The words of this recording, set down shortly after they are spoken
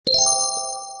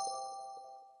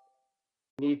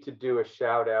need to do a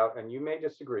shout out, and you may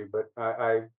disagree, but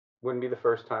I wouldn't be the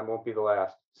first time, won't be the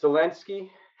last. Zelensky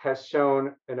has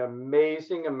shown an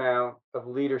amazing amount of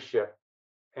leadership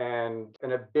and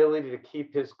an ability to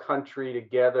keep his country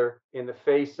together in the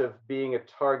face of being a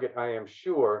target, I am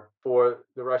sure, for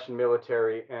the Russian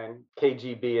military and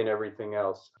KGB and everything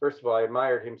else. First of all, I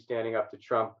admired him standing up to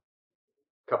Trump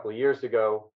a couple of years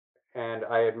ago, and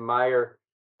I admire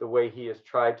the way he has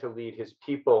tried to lead his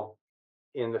people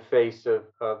in the face of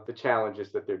the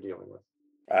challenges that they're dealing with.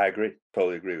 I agree.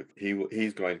 Totally agree with you.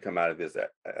 He's going to come out of this a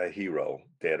hero,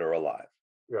 dead or alive.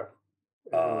 Yeah.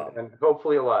 Um, And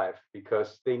hopefully alive,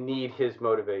 because they need his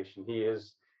motivation. He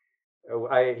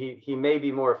may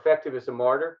be more effective as a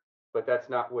martyr, but that's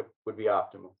not what would be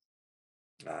optimal.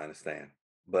 I understand,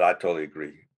 but I totally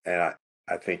agree, and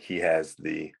I think he has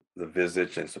the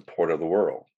visage and support of the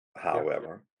world. Yeah.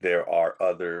 However, there are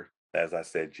other, as I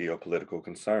said, geopolitical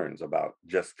concerns about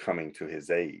just coming to his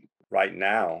aid. Right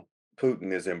now,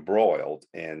 Putin is embroiled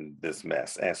in this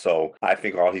mess, and so I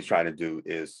think all he's trying to do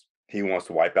is he wants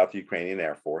to wipe out the Ukrainian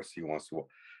Air Force. He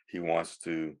wants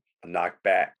to knock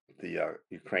back the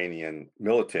Ukrainian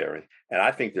military, and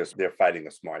I think they're fighting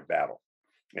a smart battle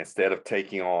instead of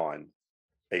taking on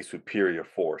a superior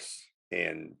force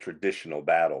in traditional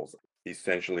battles.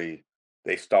 Essentially,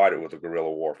 they started with a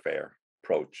guerrilla warfare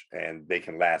approach, and they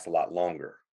can last a lot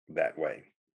longer that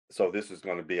way. So this is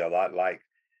going to be a lot like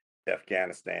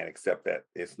Afghanistan, except that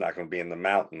it's not going to be in the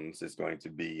mountains, it's going to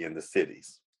be in the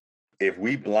cities. If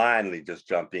we blindly just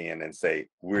jump in and say,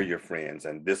 we're your friends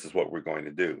and this is what we're going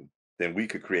to do, then we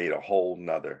could create a whole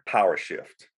nother power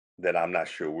shift that I'm not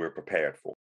sure we're prepared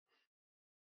for.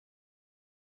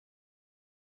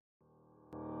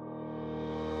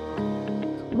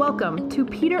 Welcome to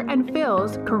Peter and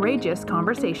Phil's Courageous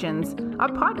Conversations, a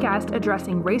podcast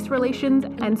addressing race relations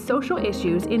and social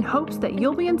issues in hopes that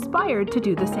you'll be inspired to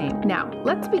do the same. Now,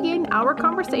 let's begin our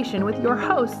conversation with your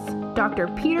hosts, Dr.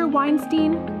 Peter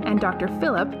Weinstein and Dr.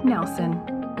 Philip Nelson.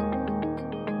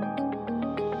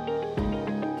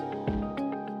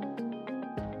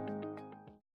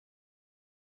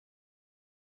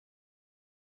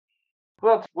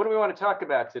 Well, what do we want to talk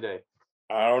about today?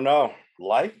 I don't know.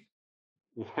 Life?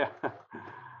 Yeah.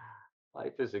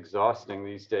 Life is exhausting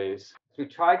these days. We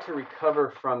tried to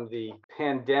recover from the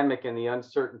pandemic and the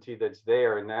uncertainty that's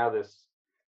there, and now this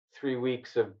 3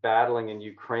 weeks of battling in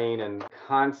Ukraine and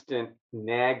constant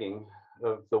nagging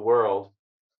of the world.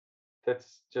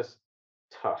 That's just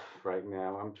tough right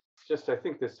now. I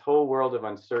think this whole world of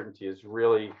uncertainty is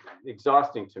really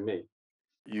exhausting to me.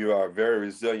 You are a very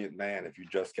resilient man if you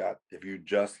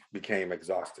just became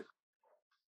exhausted.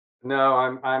 No,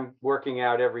 I'm working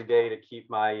out every day to keep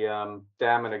my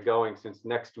stamina going. Since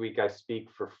next week I speak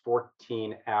for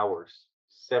 14 hours,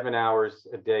 7 hours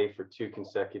a day for 2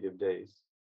 consecutive days.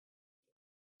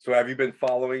 So have you been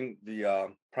following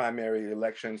the primary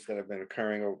elections that have been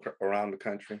occurring around the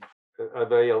country? Are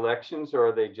they elections, or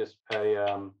are they just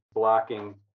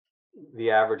blocking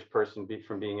the average person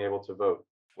from being able to vote?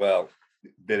 Well,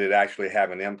 did it actually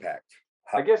have an impact?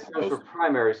 I guess those were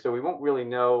primaries, so we won't really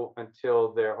know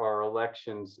until there are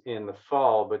elections in the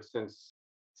fall. But since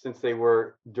they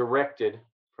were directed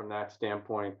from that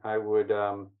standpoint, I would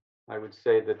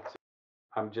say that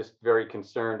I'm just very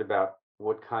concerned about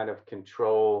what kind of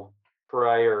control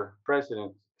prior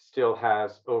president still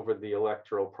has over the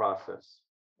electoral process.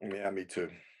 Yeah, me too.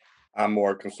 I'm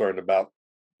more concerned about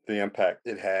the impact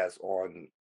it has on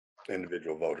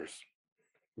individual voters.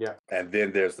 Yeah. And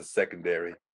then there's the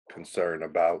secondary concern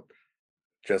about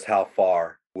just how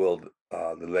far will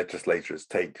the legislatures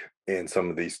take in some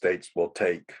of these states will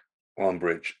take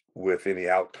umbrage with any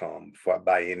outcome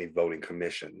by any voting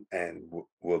commission, and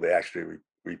will they actually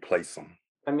replace them?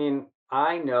 I mean,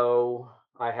 I know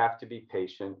I have to be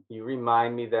patient. You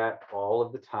remind me that all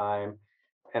of the time.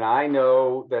 And I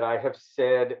know that I have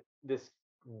said this,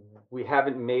 we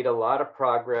haven't made a lot of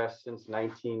progress since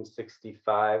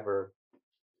 1965 or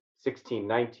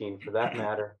 1619 for that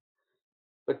matter.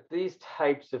 But these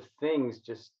types of things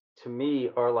just, to me,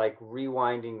 are like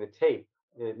rewinding the tape.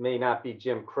 It may not be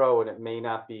Jim Crow, and it may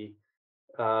not be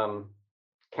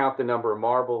count the number of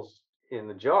marbles in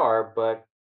the jar, but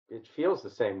it feels the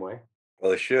same way.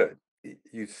 Well, it should.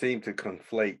 You seem to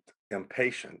conflate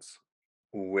impatience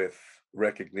with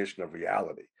recognition of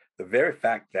reality. The very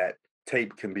fact that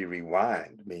tape can be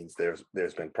rewind means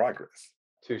there's been progress.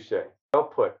 Touche. Well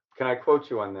put. Can I quote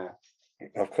you on that?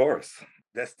 Of course.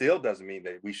 That still doesn't mean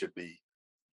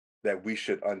that we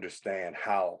should understand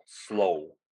how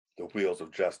slow the wheels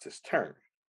of justice turn.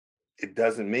 It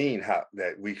doesn't mean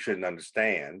that we shouldn't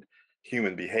understand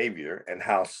human behavior and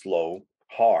how slow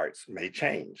hearts may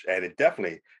change. And it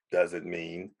definitely doesn't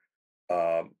mean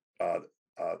um, uh,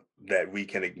 that we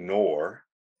can ignore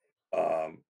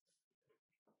um,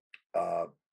 uh,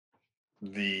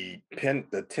 the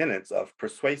tenets of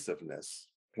persuasiveness.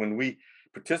 When we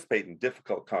participate in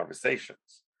difficult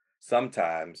conversations,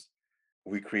 sometimes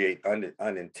we create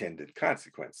unintended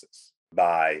consequences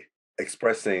by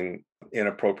expressing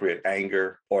inappropriate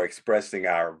anger or expressing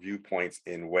our viewpoints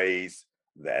in ways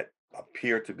that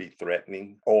appear to be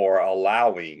threatening, or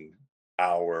allowing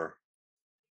our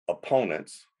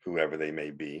opponents, whoever they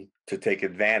may be, to take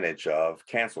advantage of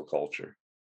cancel culture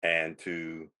and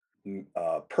to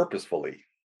purposefully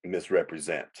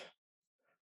misrepresent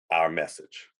our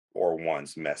message or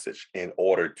one's message in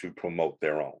order to promote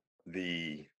their own.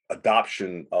 The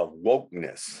adoption of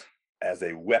wokeness as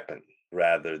a weapon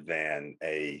rather than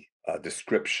a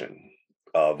description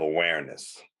of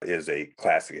awareness is a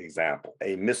classic example.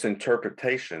 A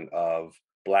misinterpretation of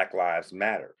Black Lives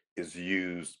Matter is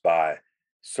used by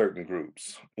certain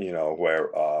groups, where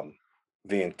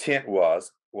the intent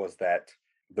was that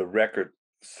the record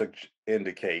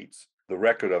indicates the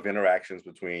record of interactions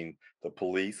between the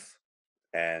police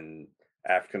and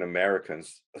African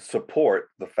Americans support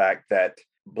the fact that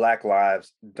Black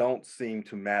lives don't seem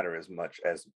to matter as much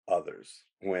as others,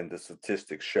 when the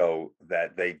statistics show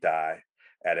that they die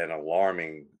at an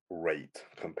alarming rate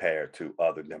compared to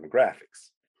other demographics.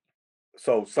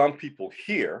 So some people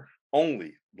hear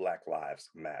only Black Lives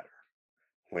Matter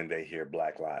when they hear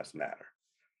Black Lives Matter,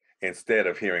 instead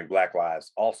of hearing Black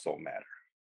Lives Also Matter.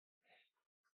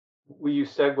 You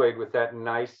segued with that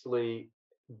nicely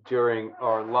during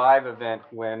our live event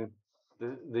when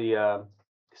the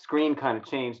screen kind of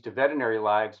changed to Veterinary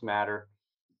Lives Matter,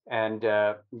 and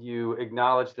you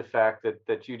acknowledged the fact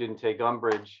that you didn't take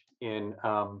umbrage in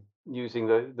using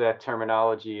that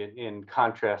terminology in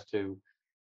contrast to,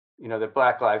 that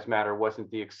Black Lives Matter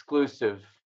wasn't the exclusive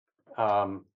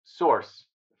source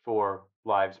for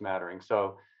lives mattering.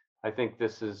 So I think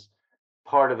this is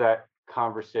part of that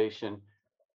conversation.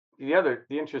 The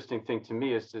interesting thing to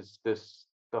me is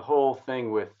the whole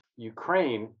thing with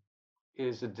Ukraine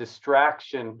is a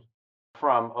distraction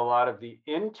from a lot of the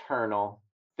internal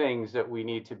things that we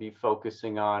need to be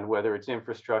focusing on, whether it's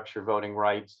infrastructure, voting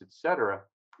rights, et cetera,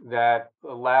 that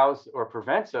allows or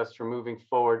prevents us from moving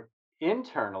forward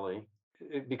internally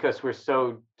because we're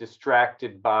so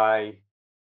distracted by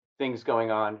things going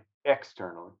on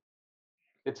externally.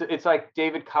 It's like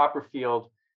David Copperfield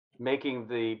making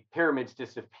the pyramids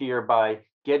disappear by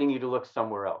getting you to look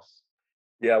somewhere else.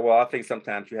 Yeah, well, I think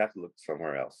sometimes you have to look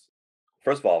somewhere else.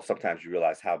 First of all, sometimes you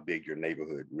realize how big your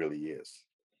neighborhood really is.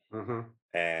 Mm-hmm.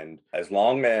 And as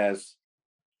long as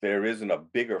there isn't a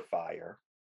bigger fire,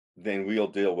 then we'll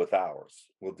deal with ours.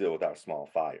 We'll deal with our small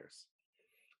fires.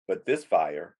 But this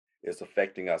fire is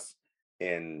affecting us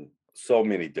in so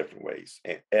many different ways,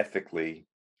 ethically,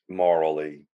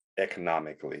 morally,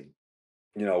 economically.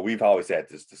 We've always had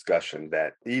this discussion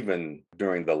that even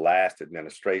during the last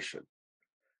administration,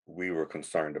 we were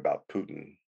concerned about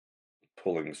Putin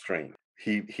pulling the string.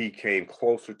 He came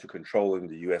closer to controlling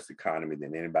the U.S. economy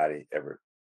than anybody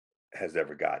has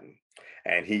ever gotten.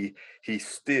 And he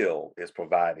still is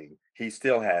providing, he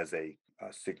still has a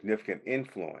significant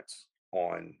influence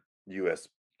on U.S.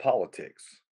 politics,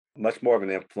 much more of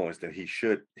an influence than he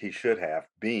should have,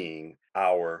 being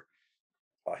our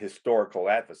historical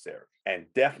adversary, and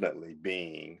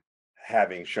definitely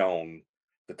having shown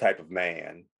the type of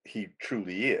man he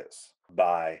truly is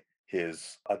by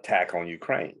his attack on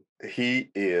Ukraine. He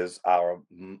is our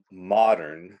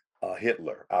modern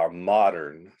Hitler, our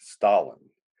modern Stalin,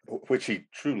 which he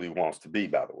truly wants to be,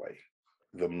 by the way,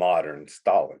 the modern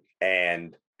Stalin.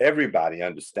 And everybody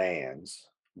understands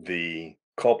the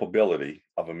culpability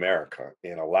of America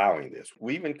in allowing this.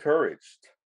 We've encouraged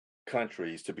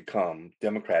countries to become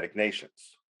democratic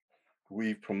nations.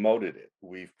 We've promoted it.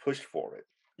 We've pushed for it.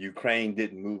 Ukraine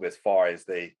didn't move as far as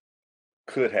they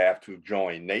could have to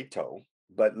join NATO,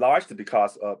 but largely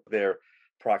because of their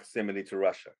proximity to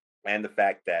Russia and the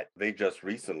fact that they just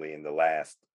recently, in the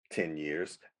last 10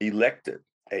 years, elected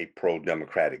a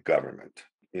pro-democratic government.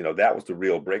 That was the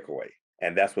real breakaway.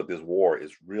 And that's what this war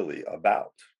is really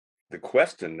about. The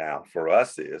question now for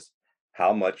us is,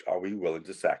 how much are we willing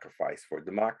to sacrifice for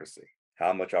democracy?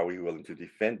 How much are we willing to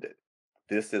defend it?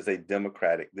 This is a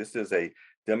democratic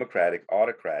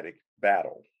autocratic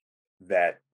battle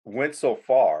that went so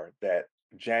far that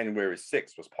January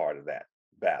 6th was part of that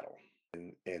battle,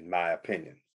 in my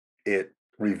opinion. It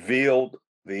revealed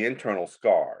the internal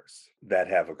scars that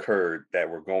have occurred that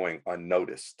were going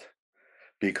unnoticed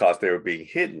because they were being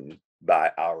hidden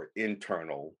by our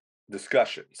internal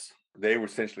discussions. they were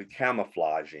essentially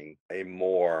camouflaging a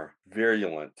more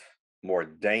virulent, more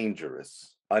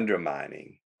dangerous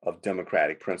undermining of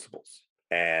democratic principles.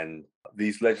 And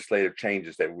these legislative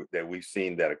changes that we've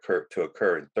seen that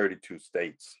occur in 32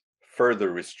 states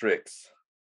further restricts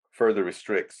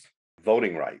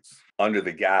voting rights under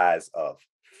the guise of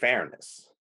fairness,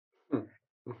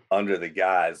 under the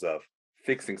guise of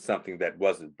fixing something that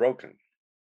wasn't broken,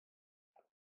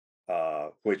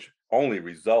 which only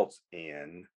results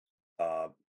in a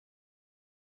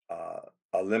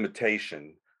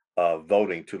limitation of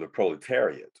voting to the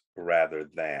proletariat rather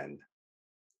than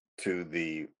to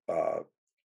the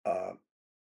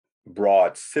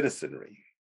broad citizenry,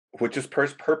 which is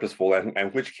purposeful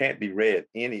and which can't be read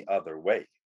any other way.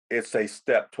 It's a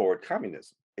step toward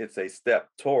communism. It's a step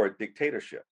toward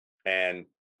dictatorship. And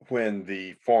when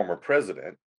the former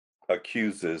president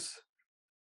accuses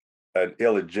an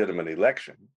illegitimate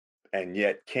election and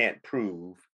yet can't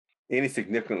prove any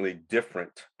significantly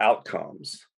different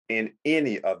outcomes in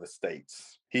any of the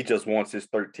states, he just wants his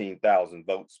 13,000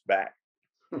 votes back,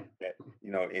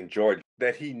 in Georgia,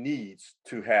 that he needs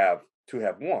to have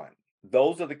won.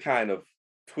 Those are the kind of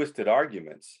twisted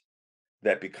arguments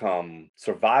that become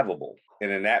survivable in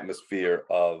an atmosphere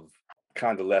of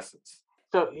convalescence.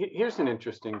 So here's an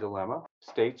interesting dilemma: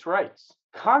 states' rights.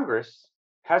 Congress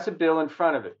has a bill in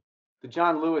front of it, the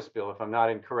John Lewis bill, if I'm not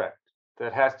incorrect,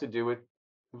 that has to do with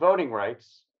voting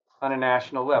rights on a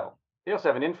national level. They also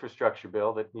have an infrastructure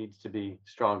bill that needs to be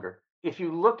stronger. If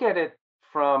you look at it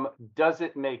from, does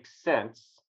it make sense?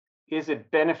 Is it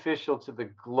beneficial to the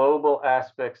global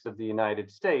aspects of the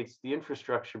United States? The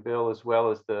infrastructure bill, as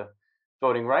well as the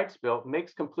voting rights bill,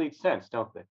 makes complete sense,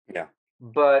 don't they? Yeah.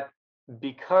 But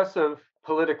because of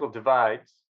political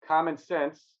divides, common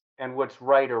sense and what's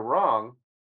right or wrong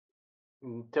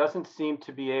doesn't seem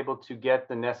to be able to get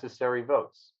the necessary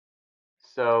votes.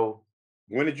 So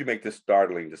when did you make this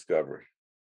startling discovery?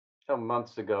 Some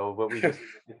months ago, but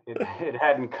it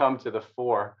hadn't come to the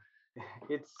fore.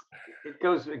 It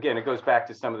goes back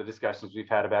to some of the discussions we've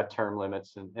had about term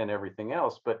limits and everything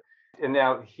else. And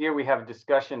now here we have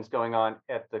discussions going on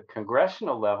at the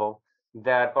congressional level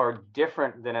that are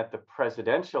different than at the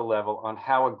presidential level on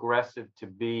how aggressive to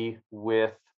be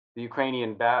with the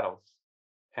Ukrainian battles.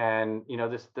 And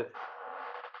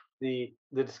the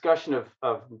discussion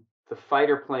of the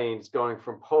fighter planes going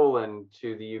from Poland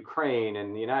to the Ukraine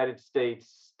and the United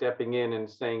States stepping in and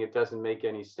saying it doesn't make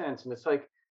any sense. And it's like,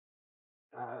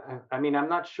 I'm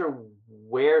not sure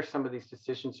where some of these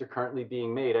decisions are currently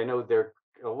being made. I know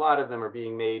a lot of them are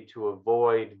being made to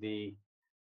avoid the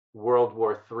World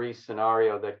War III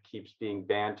scenario that keeps being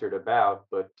bantered about,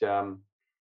 but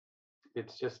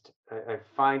it's just, I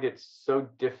find it so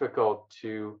difficult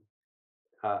to,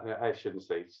 I shouldn't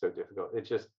say so difficult,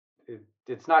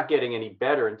 it's not getting any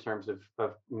better in terms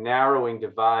of narrowing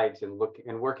divides and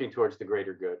working towards the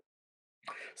greater good.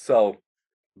 So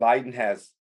Biden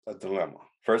has a dilemma.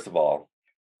 First of all,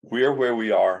 we're where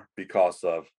we are because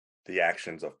of the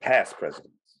actions of past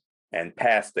presidents and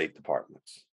past State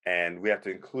Departments. And we have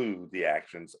to include the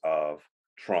actions of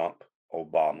Trump,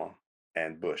 Obama,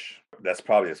 and Bush. That's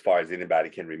probably as far as anybody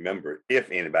can remember, if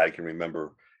anybody can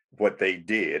remember what they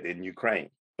did in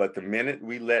Ukraine. But the minute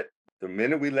we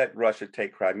let Russia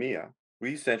take Crimea,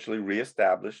 we essentially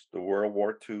reestablished the World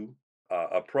War II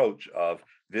approach of,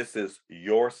 this is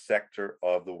your sector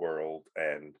of the world,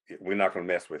 and we're not going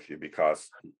to mess with you because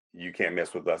you can't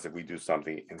mess with us if we do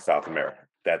something in South America.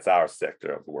 That's our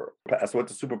sector of the world. That's what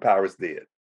the superpowers did.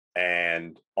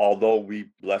 And although we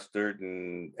blustered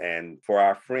and for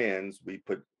our friends,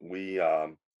 we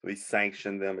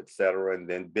sanctioned them, et cetera, and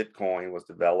then Bitcoin was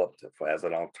developed as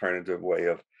an alternative way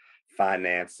of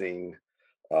financing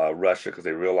Russia, because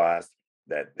they realized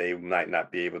that they might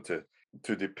not be able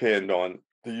to depend on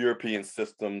the European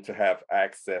system to have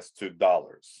access to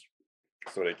dollars.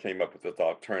 So they came up with this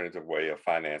alternative way of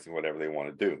financing whatever they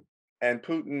want to do. And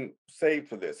Putin saved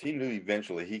for this. He knew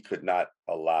eventually he could not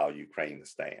allow Ukraine to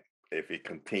stand if it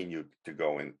continued to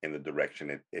go in the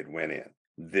direction it went in.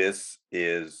 This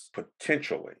is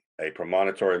potentially a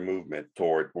premonitory movement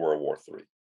toward World War III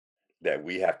that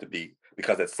we have to be,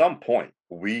 because at some point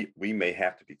we may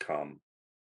have to become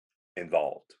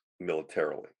involved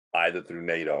militarily, either through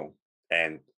NATO.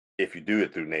 And if you do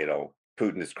it through NATO,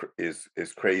 Putin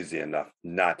is crazy enough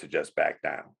not to just back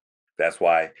down. That's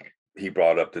why he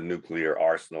brought up the nuclear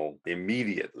arsenal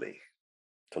immediately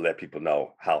to let people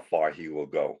know how far he will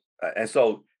go. And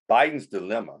so Biden's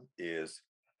dilemma is,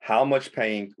 how much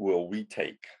pain will we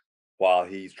take while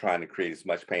he's trying to create as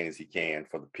much pain as he can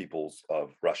for the peoples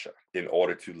of Russia in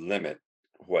order to limit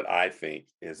what I think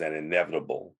is an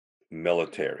inevitable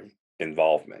military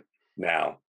involvement.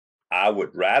 Now, I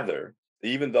would rather,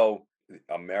 even though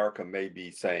America may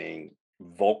be saying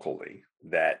vocally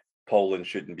that Poland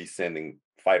shouldn't be sending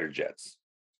fighter jets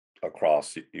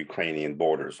across Ukrainian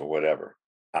borders or whatever,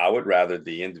 I would rather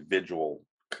the individual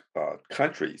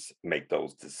countries make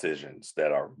those decisions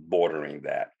that are bordering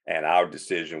that. And our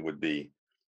decision would be,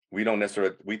 we don't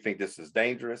necessarily, we think this is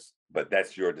dangerous, but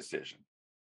that's your decision,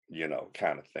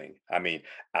 kind of thing. I mean,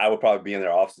 I would probably be in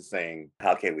their offices saying,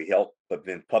 how can we help? But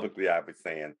then publicly I'd be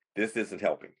saying, this isn't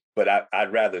helping. But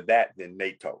I'd rather that than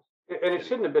NATO. And it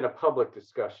shouldn't have been a public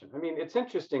discussion. I mean, it's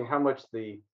interesting how much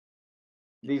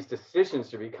these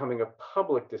decisions are becoming a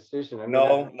public decision. I mean,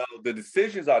 no, the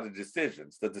decisions are the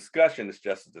decisions. The discussion is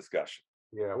just a discussion.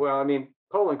 Yeah, well, I mean,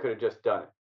 Poland could have just done it.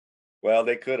 Well,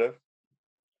 they could have,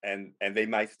 and they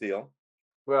might still.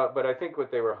 Well, but I think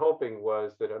what they were hoping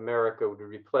was that America would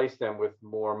replace them with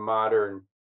more modern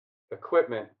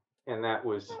equipment, and that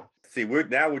was. See, we're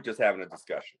just having a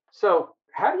discussion. So,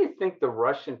 how do you think the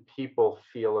Russian people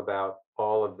feel about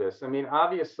all of this? I mean,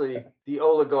 obviously, the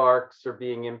oligarchs are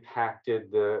being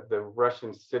impacted, the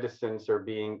Russian citizens are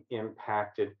being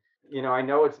impacted. I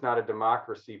know it's not a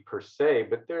democracy per se,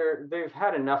 but they've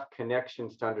had enough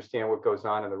connections to understand what goes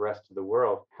on in the rest of the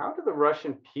world. How do the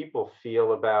Russian people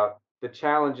feel about the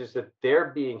challenges that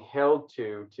they're being held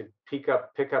to pick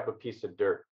up a piece of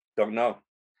dirt? Don't know.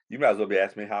 You might as well be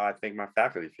asking me how I think my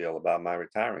faculty feel about my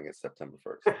retiring at September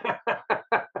 1st.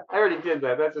 I already did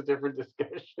that. That's a different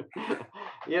discussion.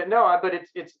 Yeah, no, but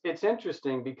it's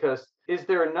interesting because is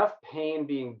there enough pain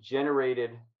being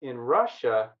generated in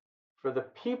Russia for the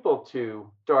people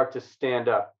to start to stand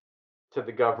up to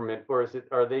the government, or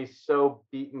are they so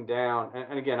beaten down?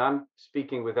 And again, I'm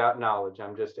speaking without knowledge.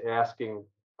 I'm just asking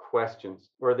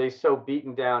questions. Or are they so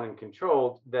beaten down and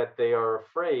controlled that they are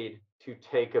afraid to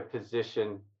take a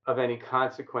position of any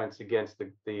consequence against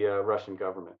the Russian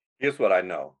government? Here's what I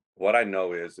know. What I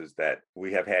know is that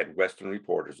we have had Western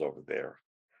reporters over there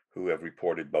who have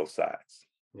reported both sides.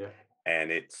 Yeah.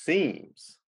 And it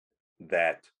seems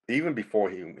that even before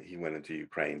he went into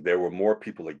Ukraine, there were more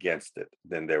people against it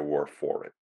than there were for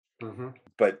it. Mm-hmm.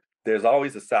 But there's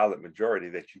always a silent majority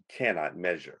that you cannot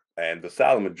measure. And the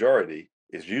silent majority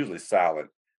is usually silent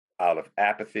out of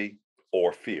apathy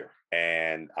or fear.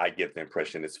 And I get the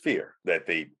impression it's fear that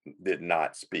they did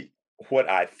not speak. What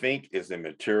I think is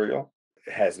immaterial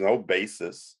has no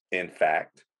basis in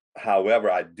fact. However,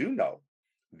 I do know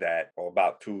that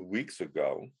about 2 weeks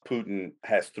ago, Putin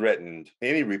has threatened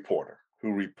any reporter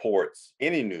who reports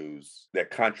any news that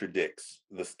contradicts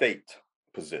the state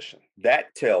position.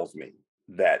 That tells me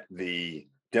that the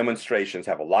demonstrations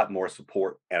have a lot more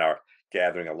support and are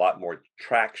gathering a lot more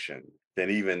traction than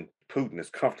even Putin is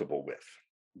comfortable with.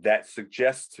 That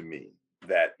suggests to me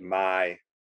that my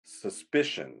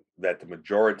suspicion that the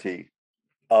majority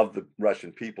of the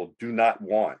Russian people do not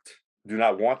want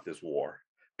this war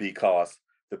because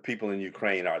the people in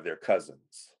Ukraine are their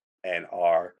cousins and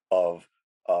are of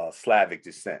Slavic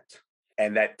descent.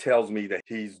 And that tells me that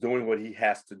he's doing what he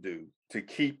has to do to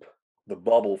keep the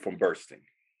bubble from bursting.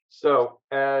 So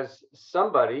as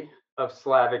somebody of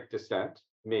Slavic descent,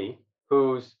 me,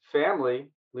 whose family,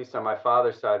 at least on my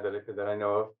father's side that I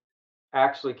know of,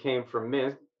 actually came from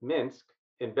Minsk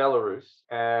in Belarus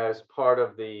as part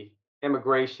of the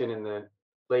immigration in the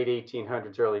late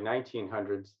 1800s, early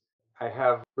 1900s, I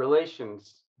have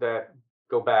relations that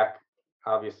go back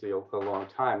obviously a long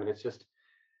time. And it's just,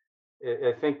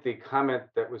 I think the comment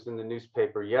that was in the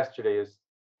newspaper yesterday is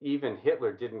even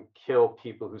Hitler didn't kill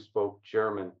people who spoke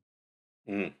German.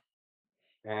 Mm.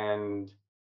 And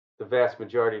the vast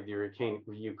majority of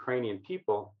the Ukrainian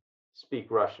people speak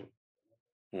Russian.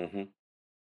 Mm-hmm.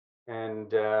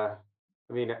 And I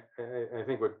mean, I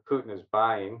think what Putin is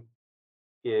buying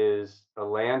is a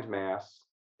landmass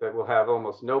that will have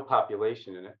almost no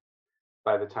population in it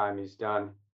by the time he's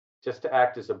done, just to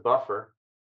act as a buffer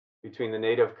between the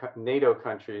NATO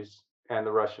countries and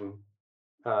the Russian,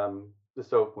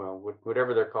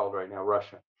 whatever they're called right now,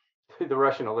 Russia, the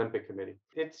Russian Olympic Committee.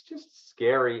 It's just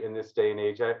scary in this day and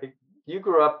age. You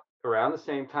grew up around the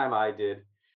same time I did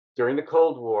during the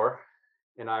Cold War,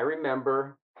 and I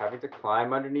remember having to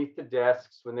climb underneath the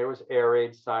desks when there was air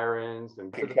raid sirens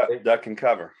and duck and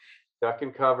cover,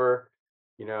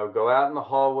 go out in the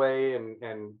hallway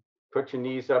and put your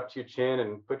knees up to your chin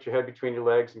and put your head between your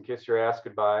legs and kiss your ass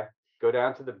goodbye. Go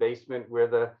down to the basement where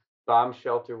the bomb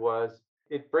shelter was.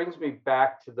 It brings me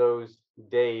back to those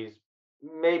days,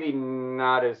 maybe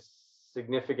not as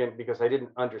significant because I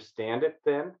didn't understand it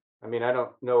then. I mean, I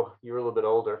don't know, you were a little bit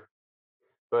older,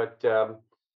 but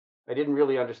I didn't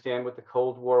really understand what the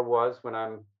Cold War was when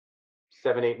I'm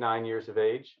 7, 8, 9 years of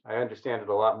age. I understand it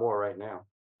a lot more right now.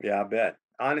 Yeah, I bet.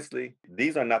 Honestly,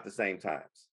 these are not the same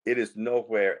times. It is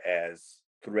nowhere as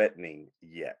threatening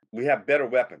yet. We have better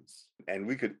weapons, and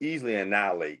we could easily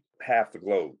annihilate half the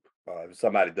globe if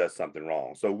somebody does something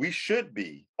wrong. So we should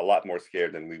be a lot more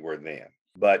scared than we were then.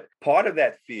 But part of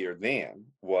that fear then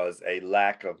was a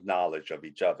lack of knowledge of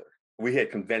each other. We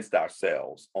had convinced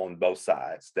ourselves on both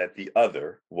sides that the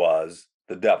other was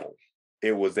the devil.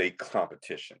 It was a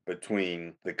competition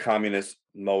between the communist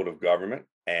mode of government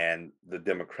and the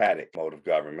democratic mode of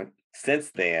government.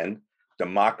 Since then,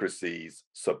 democracies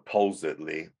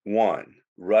supposedly won.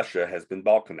 Russia has been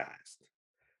balkanized.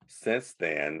 Since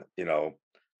then,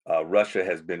 Russia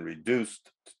has been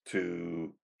reduced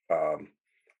to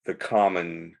the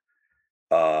common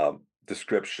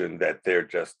description that they're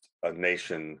just a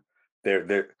nation.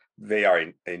 They are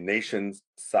a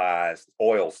nation-sized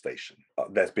oil station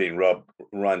that's being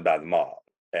run by the mob,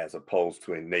 as opposed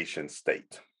to a nation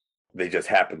state. They just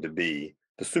happen to be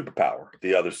the superpower,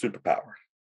 the other superpower.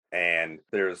 And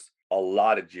there's a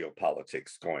lot of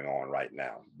geopolitics going on right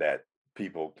now that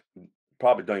people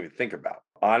probably don't even think about.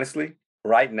 Honestly,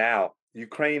 right now,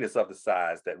 Ukraine is of the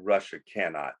size that Russia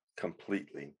cannot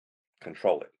completely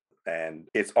control it. And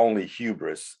it's only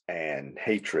hubris and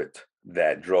hatred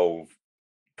that drove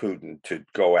Putin to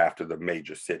go after the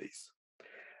major cities.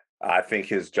 I think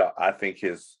his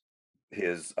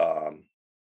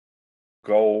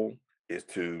goal is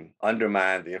to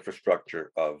undermine the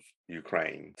infrastructure of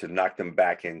Ukraine, to knock them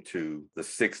back into the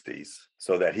 60s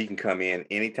so that he can come in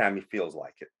anytime he feels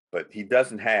like it. But he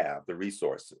doesn't have the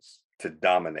resources to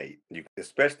dominate,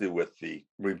 especially with the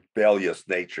rebellious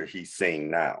nature he's seeing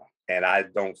now. And I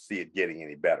don't see it getting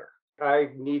any better. I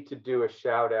need to do a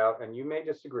shout out, and you may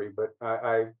disagree, but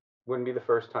I wouldn't be the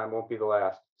first time, won't be the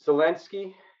last.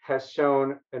 Zelensky has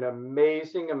shown an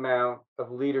amazing amount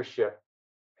of leadership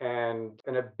and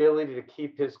an ability to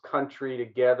keep his country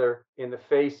together in the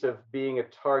face of being a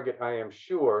target, I am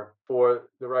sure, for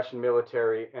the Russian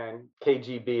military and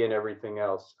KGB and everything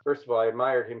else. First of all, I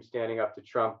admired him standing up to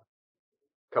Trump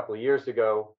a couple of years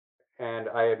ago, and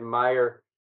I admire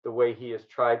the way he has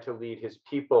tried to lead his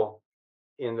people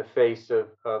in the face of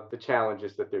the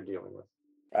challenges that they're dealing with.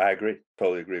 I agree,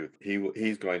 totally agree with you.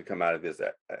 He's going to come out of this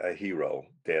a hero,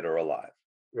 dead or alive.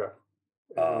 Yeah.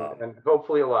 And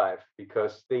hopefully alive,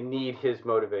 because they need his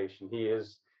motivation. He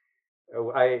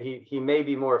may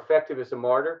be more effective as a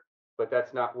martyr, but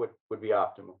that's not what would be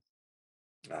optimal.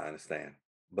 I understand,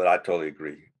 but I totally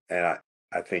agree, and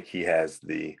I think he has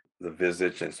the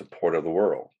visage and support of the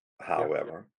world.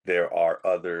 However, there are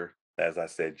other, as I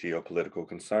said, geopolitical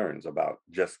concerns about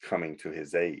just coming to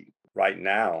his aid. Right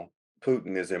now,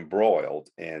 Putin is embroiled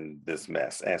in this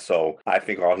mess, and so I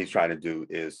think all he's trying to do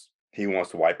is he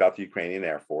wants to wipe out the Ukrainian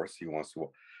Air Force. He wants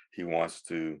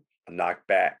to knock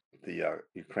back the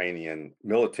Ukrainian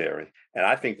military, and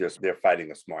I think they're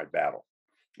fighting a smart battle.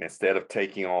 Instead of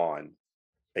taking on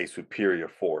a superior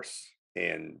force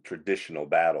in traditional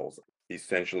battles,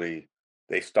 essentially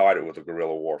they started with a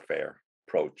guerrilla warfare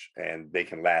approach, and they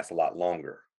can last a lot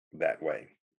longer that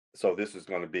way. So this is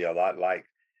going to be a lot like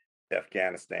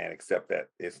Afghanistan, except that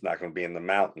it's not going to be in the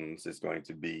mountains, it's going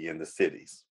to be in the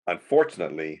cities.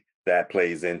 Unfortunately, that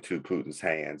plays into Putin's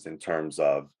hands in terms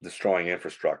of destroying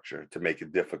infrastructure to make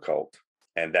it difficult.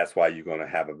 And that's why you're going to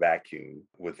have a vacuum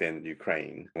within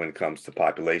Ukraine when it comes to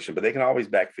population. But they can always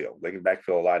backfill. They can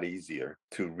backfill a lot easier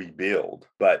to rebuild,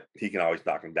 but he can always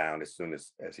knock them down as soon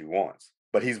as he wants.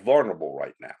 But he's vulnerable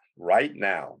right now. Right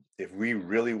now, if we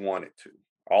really wanted to,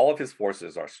 all of his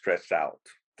forces are stretched out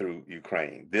through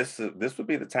Ukraine. This would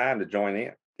be the time to join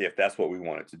in if that's what we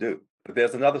wanted to do. But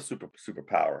there's another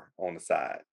superpower on the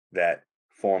side that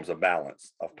forms a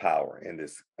balance of power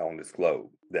on this globe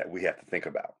that we have to think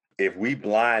about. If we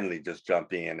blindly just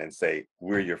jump in and say,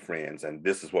 we're your friends and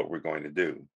this is what we're going to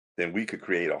do, then we could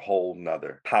create a whole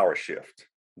nother power shift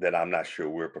that I'm not sure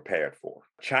we're prepared for.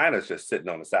 China's just sitting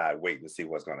on the side waiting to see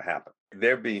what's going to happen.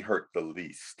 They're being hurt the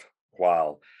least,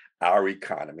 while our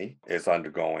economy is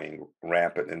undergoing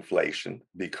rampant inflation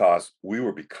because we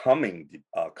were becoming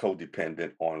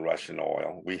codependent on Russian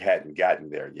oil. We hadn't gotten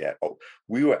there yet.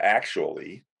 We were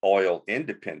actually oil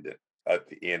independent at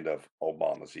the end of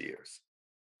Obama's years.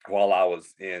 While I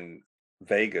was in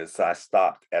Vegas, I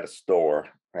stopped at a store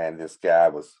and this guy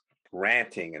was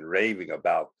ranting and raving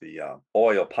about the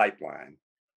oil pipeline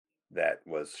that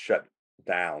was shut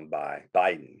down by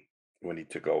Biden when he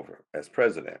took over as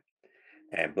president.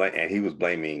 And he was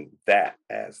blaming that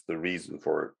as the reason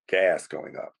for gas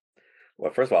going up.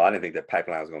 Well, first of all, I didn't think that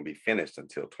pipeline was going to be finished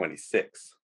until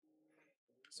 26.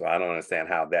 So I don't understand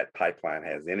how that pipeline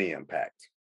has any impact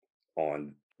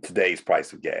on today's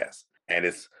price of gas. And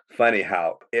it's funny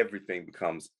how everything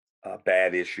becomes a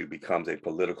bad issue, becomes a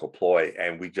political ploy,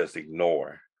 and we just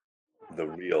ignore the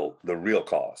real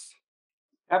cause.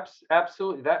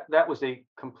 Absolutely. That was a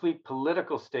complete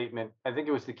political statement. I think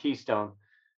it was the Keystone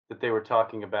that they were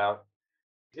talking about.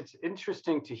 It's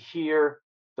interesting to hear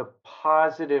the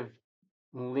positive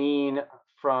lean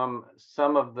from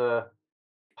some of the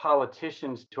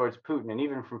politicians towards Putin and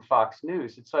even from Fox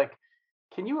News. It's like,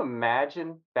 can you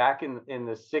imagine back in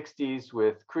the 60s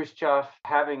with Khrushchev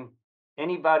having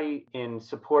anybody in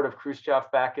support of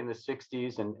Khrushchev back in the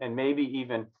 60s and maybe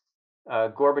even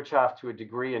Gorbachev to a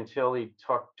degree until he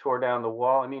tore down the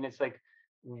wall? I mean, it's like,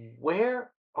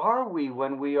 where are we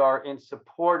when we are in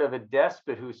support of a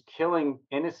despot who's killing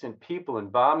innocent people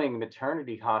and bombing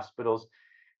maternity hospitals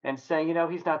and saying,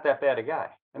 he's not that bad a guy?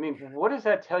 I mean, what does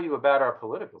that tell you about our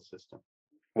political system?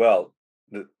 Well,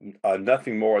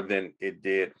 nothing more than it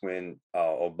did when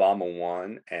Obama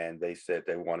won and they said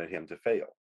they wanted him to fail.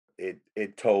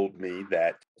 It told me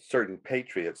that certain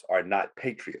patriots are not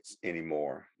patriots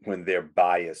anymore when their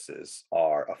biases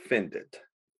are offended.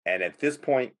 And at this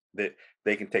point, that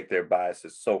they can take their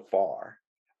biases so far,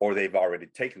 or they've already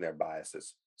taken their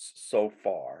biases so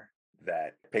far,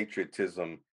 that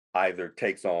patriotism either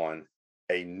takes on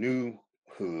a new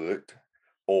hood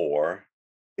or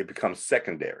it becomes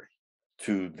secondary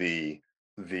to the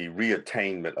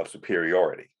reattainment of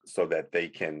superiority so that they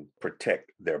can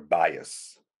protect their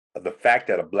bias. The fact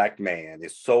that a Black man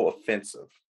is so offensive,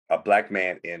 a Black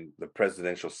man in the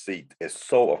presidential seat is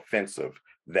so offensive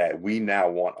that we now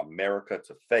want America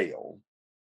to fail,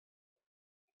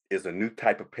 is a new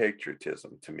type of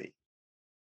patriotism to me.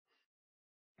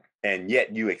 And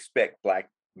yet you expect Black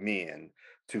men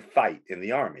to fight in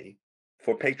the army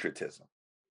for patriotism.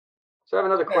 So I have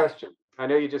another question. I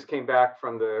know you just came back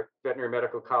from the Veterinary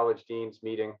Medical College Dean's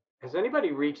meeting. Has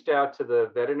anybody reached out to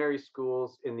the veterinary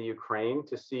schools in the Ukraine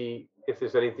to see if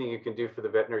there's anything you can do for the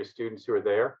veterinary students who are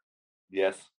there?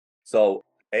 Yes. So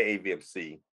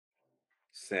AAVMC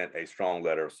sent a strong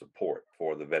letter of support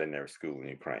for the veterinary school in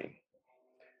Ukraine.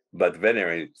 But the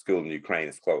veterinary school in Ukraine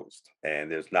is closed,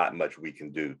 and there's not much we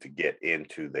can do to get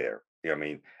into there. I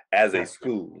mean, as a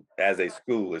school,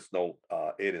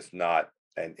 it is not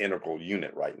an integral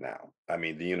unit right now. I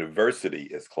mean, the university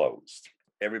is closed.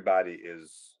 Everybody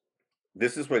is.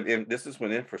 This is when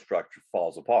infrastructure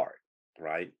falls apart,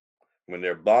 right? When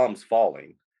there are bombs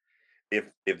falling. If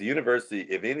the university,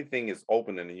 if anything is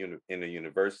open in the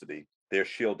university, they're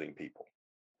shielding people,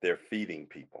 they're feeding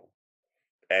people,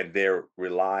 and they're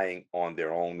relying on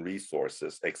their own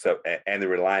resources, and they're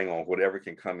relying on whatever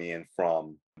can come in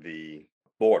from the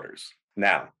borders.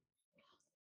 Now,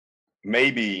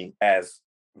 maybe as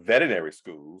veterinary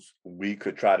schools, we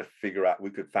could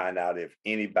find out if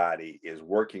anybody is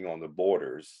working on the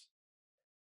borders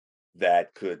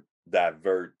that could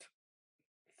divert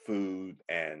food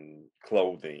and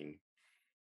clothing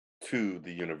to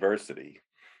the university.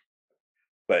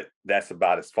 But that's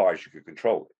about as far as you could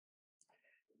control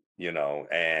it,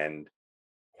 and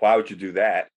why would you do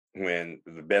that when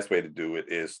the best way to do it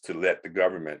is to let the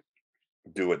government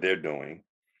do what they're doing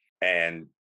and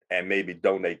maybe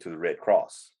donate to the Red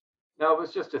Cross? No, it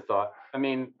was just a thought. I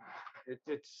mean,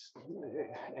 it's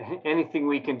anything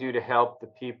we can do to help the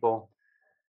people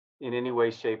in any way,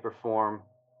 shape, or form.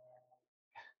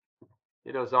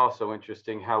 It is also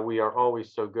interesting how we are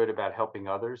always so good about helping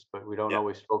others, but we don't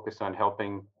always focus on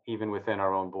helping even within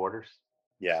our own borders.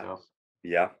 Yeah. So.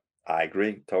 Yeah, I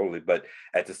agree totally. But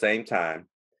at the same time,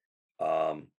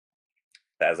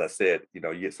 as I said,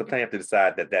 you sometimes have to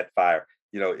decide that fire,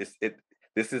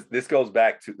 this goes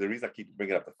back to the reason I keep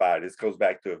bringing up the fire. This goes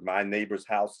back to, if my neighbor's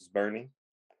house is burning,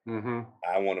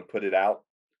 I want to put it out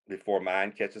before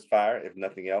mine catches fire, if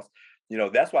nothing else.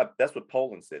 That's what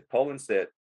Poland said. Poland said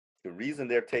the reason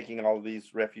they're taking all of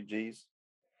these refugees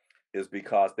is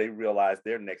because they realize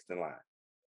they're next in line.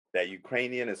 That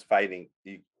Ukrainian is fighting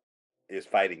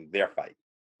their fight.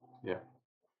 Yeah.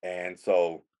 And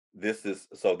so there's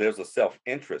a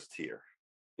self-interest here.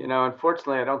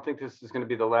 Unfortunately, I don't think this is going to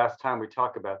be the last time we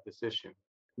talk about this issue.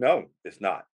 No, it's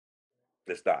not.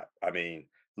 It's not. I mean,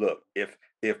 look, if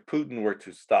Putin were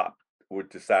to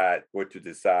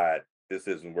decide this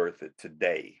isn't worth it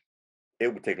today,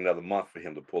 it would take another month for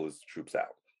him to pull his troops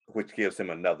out, which gives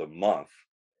him another month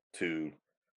to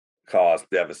cause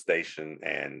devastation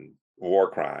and war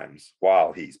crimes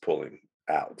while he's pulling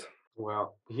out.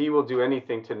 Well, he will do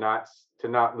anything to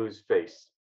not lose face.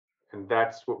 And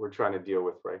that's what we're trying to deal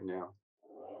with right now.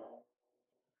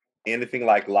 Anything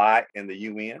like lie in the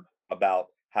UN about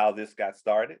how this got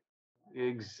started?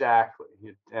 Exactly.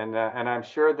 And I'm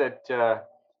sure that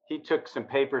he took some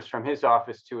papers from his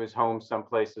office to his home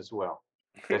someplace as well.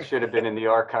 That should have been in the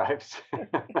archives.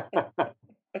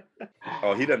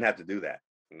 Oh, he doesn't have to do that.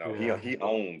 No, Yeah. he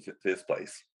owns this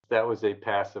place. That was a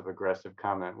passive aggressive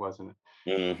comment, wasn't it?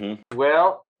 Mm-hmm.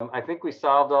 Well, I think we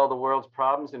solved all the world's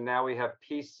problems, and now we have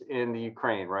peace in the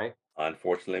Ukraine, right?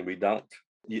 Unfortunately, we don't.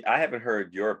 I haven't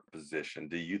heard your position.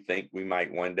 Do you think we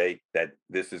might one day that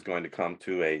this is going to come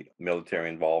to a military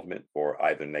involvement for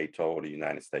either NATO or the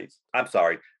United States? I'm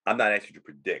sorry, I'm not asking you to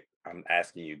predict. I'm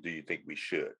asking you, do you think we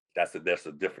should? That's a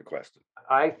different question.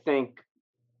 I think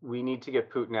we need to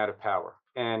get Putin out of power.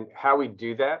 And how we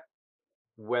do that,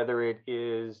 whether it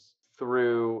is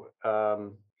through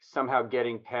somehow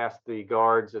getting past the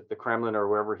guards at the Kremlin or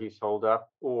wherever he's holed up,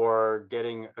 or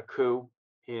getting a coup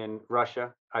in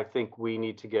Russia, I think we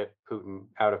need to get Putin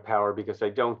out of power, because I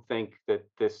don't think that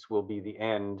this will be the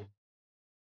end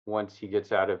once he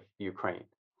gets out of Ukraine.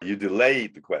 You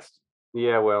delayed the question.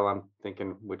 Yeah, well, I'm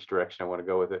thinking which direction I want to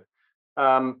go with it.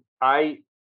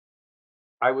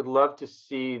 I would love to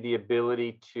see the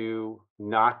ability to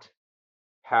not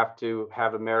have to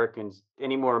have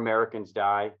any more Americans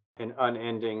die, an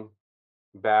unending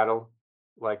battle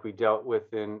like we dealt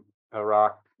with in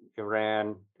Iraq,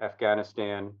 Iran,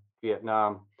 Afghanistan,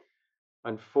 Vietnam.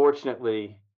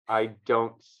 Unfortunately, I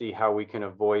don't see how we can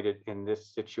avoid it in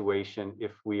this situation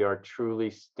if we are truly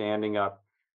standing up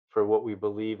for what we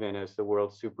believe in as the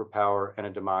world superpower and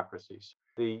a democracy.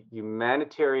 The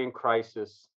humanitarian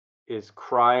crisis is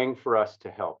crying for us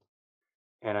to help.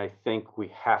 And I think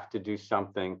we have to do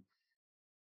something,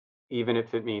 even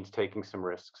if it means taking some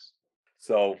risks.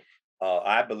 So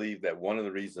I believe that one of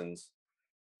the reasons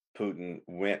Putin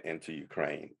went into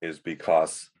Ukraine is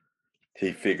because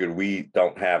he figured we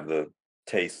don't have the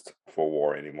taste for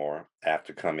war anymore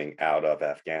after coming out of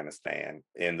Afghanistan,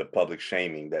 in the public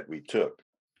shaming that we took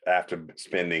after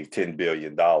spending $10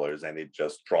 billion, and it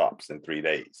just drops in 3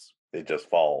 days. It just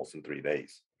falls in 3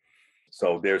 days.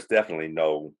 So there's definitely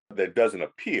there doesn't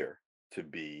appear to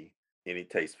be any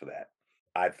taste for that.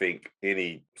 I think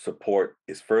any support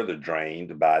is further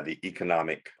drained by the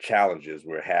economic challenges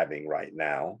we're having right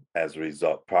now as a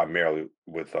result, primarily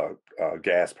with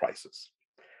gas prices.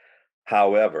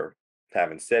 However,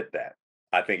 having said that,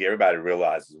 I think everybody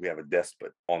realizes we have a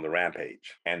despot on the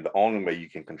rampage, and the only way you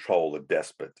can control a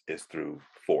despot is through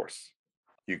force.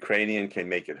 Ukrainian can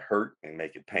make it hurt and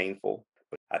make it painful,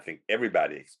 but I think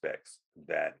everybody expects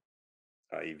that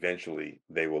eventually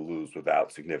they will lose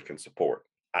without significant support.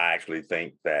 I actually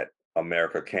think that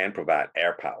America can provide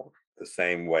air power the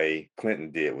same way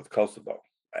Clinton did with Kosovo,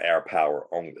 air power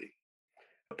only.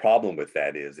 The problem with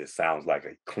that is it sounds like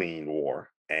a clean war,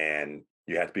 and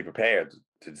you have to be prepared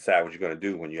to decide what you're going to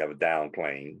do when you have a down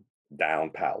plane, down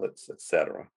pilots,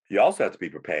 etc. You also have to be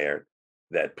prepared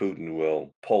that Putin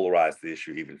will polarize the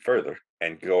issue even further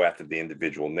and go after the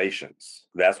individual nations.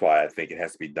 That's why I think it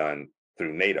has to be done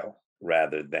through NATO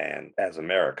rather than as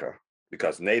America,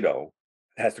 because NATO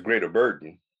has the greater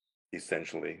burden,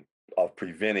 essentially, of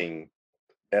preventing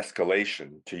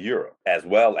escalation to Europe, as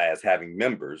well as having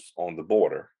members on the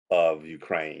border of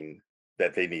Ukraine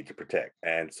that they need to protect.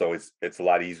 And so it's a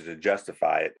lot easier to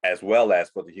justify it, as well as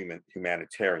for the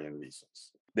humanitarian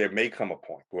reasons. There may come a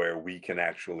point where we can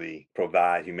actually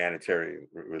provide humanitarian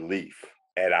relief,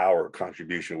 and our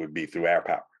contribution would be through air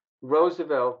power.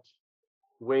 Roosevelt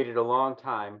waited a long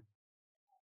time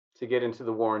to get into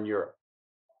the war in Europe,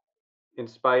 in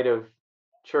spite of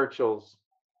Churchill's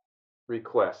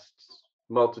requests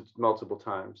multiple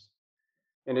times.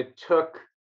 And it took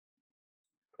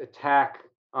attack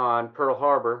on Pearl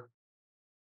Harbor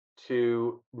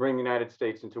to bring the United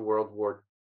States into World War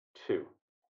II.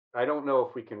 I don't know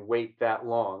if we can wait that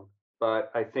long,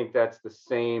 but I think that's the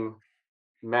same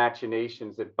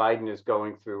machinations that Biden is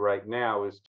going through right now.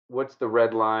 Is what's the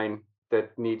red line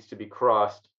that needs to be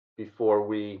crossed before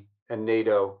we and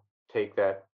NATO take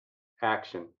that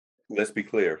action? Let's be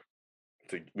clear.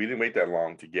 We didn't wait that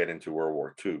long to get into World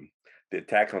War II. The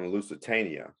attack on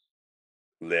Lusitania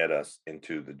led us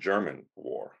into the German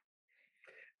war.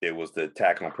 It was the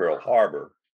attack on Pearl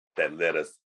Harbor that led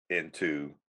us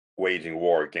into waging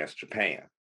war against Japan.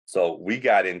 So we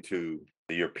got into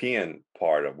the European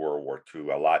part of World War II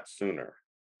a lot sooner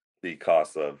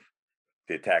because of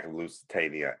the attack of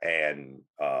Lusitania and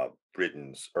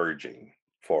Britain's urging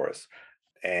for us.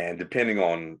 And depending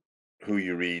on who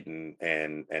you read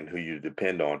and who you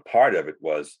depend on, part of it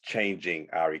was changing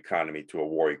our economy to a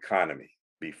war economy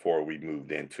before we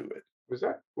moved into it. Was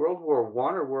that World War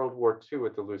I or World War II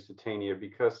at the Lusitania?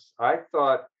 Because I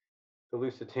thought the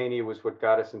Lusitania was what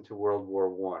got us into World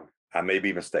War I. I may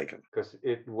be mistaken. Because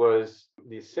it was,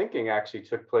 the sinking actually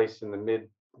took place in the mid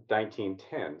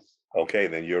 1910s. Okay,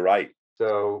 then you're right.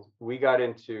 So we got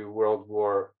into World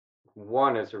War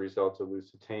I as a result of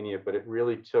Lusitania, but it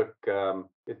really took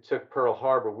Pearl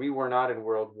Harbor. We were not in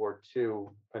World War II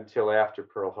until after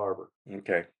Pearl Harbor.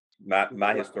 Okay,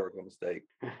 my historical mistake.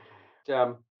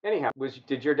 Anyhow,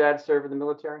 did your dad serve in the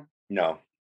military? No.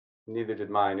 Neither did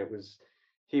mine.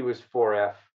 He was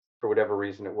 4F for whatever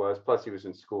reason it was. Plus, he was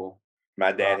in school.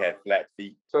 My dad had flat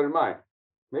feet. So did mine.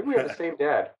 Maybe we have the same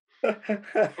dad.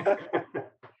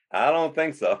 I don't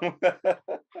think so.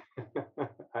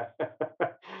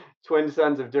 Twin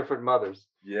sons of different mothers.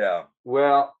 Yeah.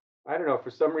 Well, I don't know.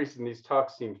 For some reason, these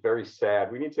talks seem very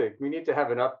sad. We need to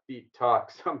have an upbeat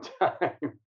talk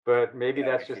sometime. But maybe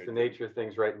that's just the nature of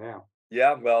things right now.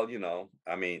 Yeah. Well,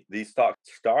 I mean, these talks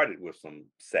started with some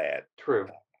sad. True.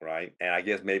 Right. And I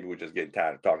guess maybe we're just getting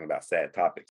tired of talking about sad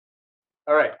topics.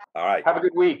 All right. All right. Have a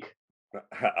good week. All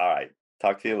right.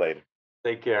 Talk to you later.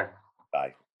 Take care.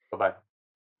 Bye. Bye-bye.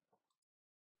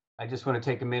 I just want to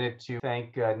take a minute to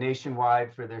thank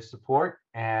Nationwide for their support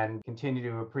and continue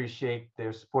to appreciate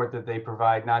their support that they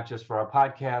provide, not just for our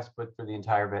podcast, but for the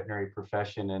entire veterinary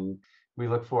profession. And we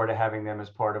look forward to having them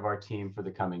as part of our team for the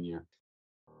coming year.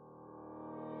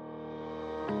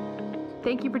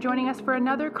 Thank you for joining us for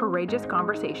another courageous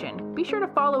conversation. Be sure to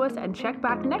follow us and check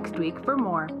back next week for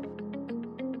more.